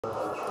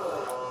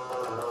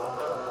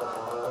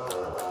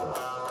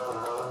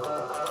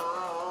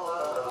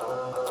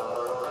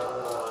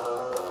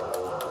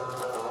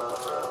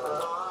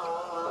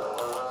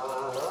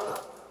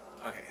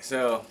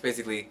So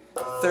basically,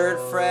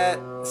 3rd fret,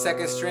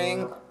 2nd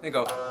string, then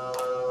go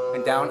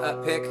and down,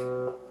 up, pick.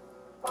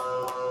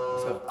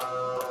 So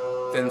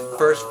then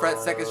 1st fret,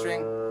 2nd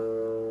string,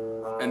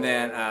 and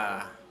then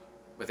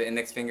with the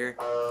index finger,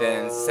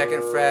 then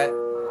 2nd fret,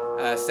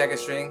 2nd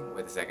string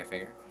with the 2nd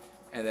finger,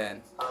 and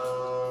then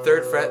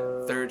 3rd fret,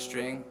 3rd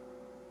string,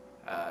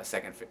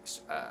 2nd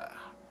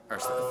or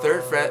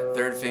 3rd fret,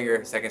 3rd finger,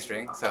 2nd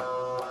string. So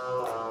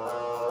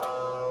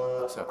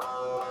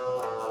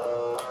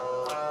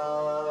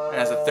and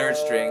that's the 3rd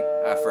string,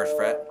 1st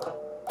fret.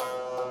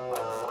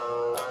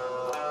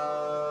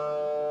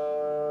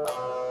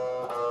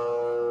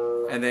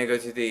 And then go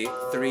to the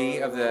 3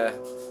 of the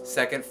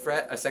 2nd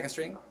fret, 2nd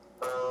string,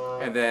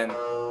 and then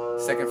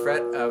 2nd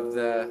fret of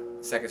the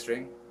 2nd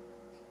string.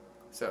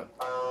 So,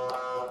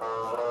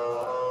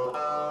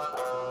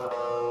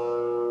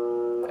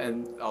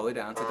 and all the way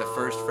down to the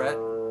 1st fret,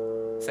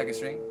 2nd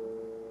string,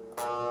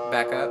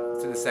 back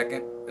up to the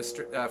 2nd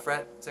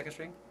fret, 2nd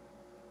string,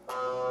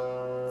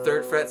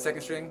 3rd fret,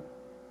 2nd string,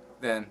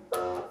 then,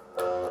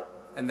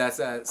 and that's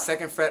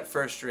 2nd fret,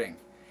 1st string,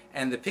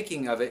 and the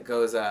picking of it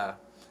goes so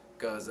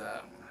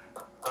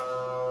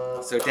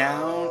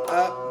down,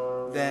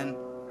 up, then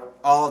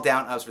all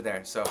down ups were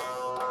there. So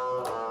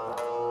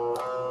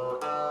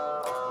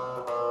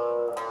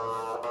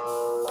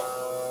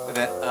and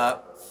then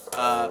up,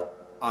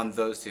 on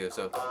those two.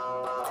 So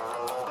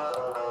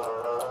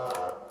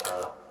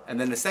and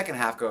then the second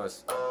half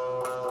goes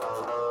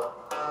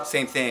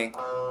same thing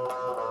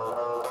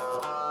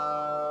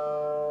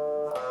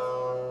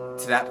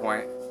to that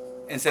point.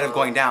 Instead of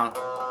going down,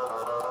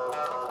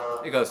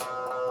 it goes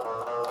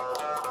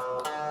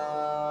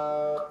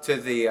to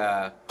the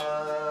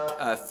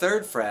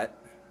 3rd fret,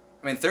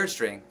 3rd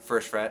string,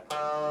 1st fret.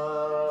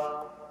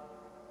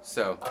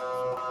 So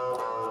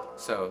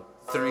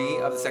 3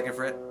 of the 2nd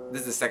fret.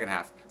 This is the 2nd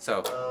half.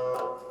 So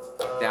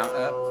down,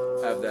 up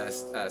of the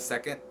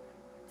 2nd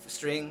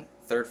string,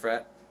 3rd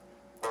fret,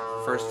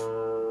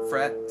 1st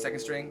fret, 2nd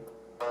string,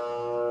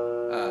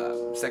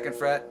 2nd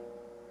fret,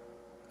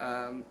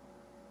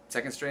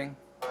 2nd string,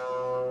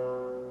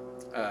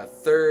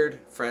 3rd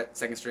fret,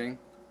 2nd string,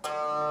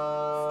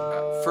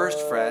 1st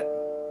fret,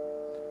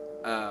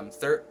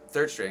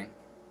 3rd string.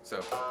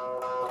 So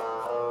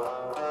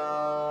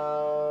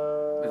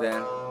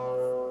then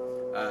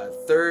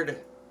 3rd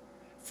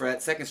fret,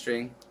 2nd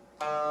string,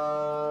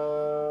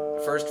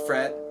 1st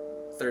fret,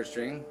 3rd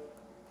string,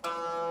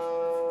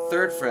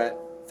 3rd fret,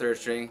 3rd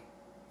string.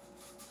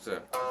 So,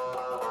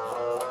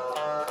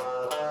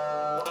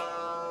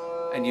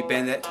 and you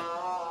bend it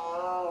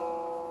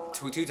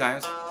two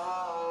times.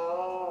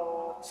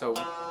 So 1.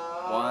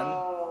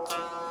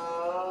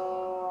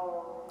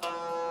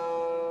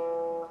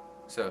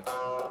 So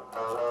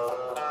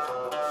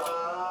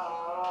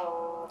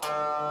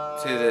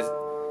to the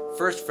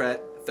 1st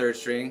fret, 3rd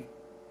string,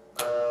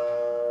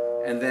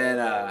 and then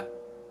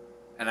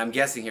and I'm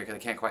guessing here because I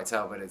can't quite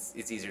tell, but it's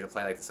easier to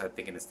play like this. So I'm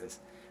thinking it's this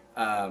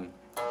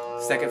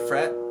 2nd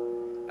fret,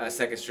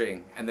 2nd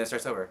string, and then it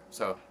starts over.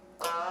 So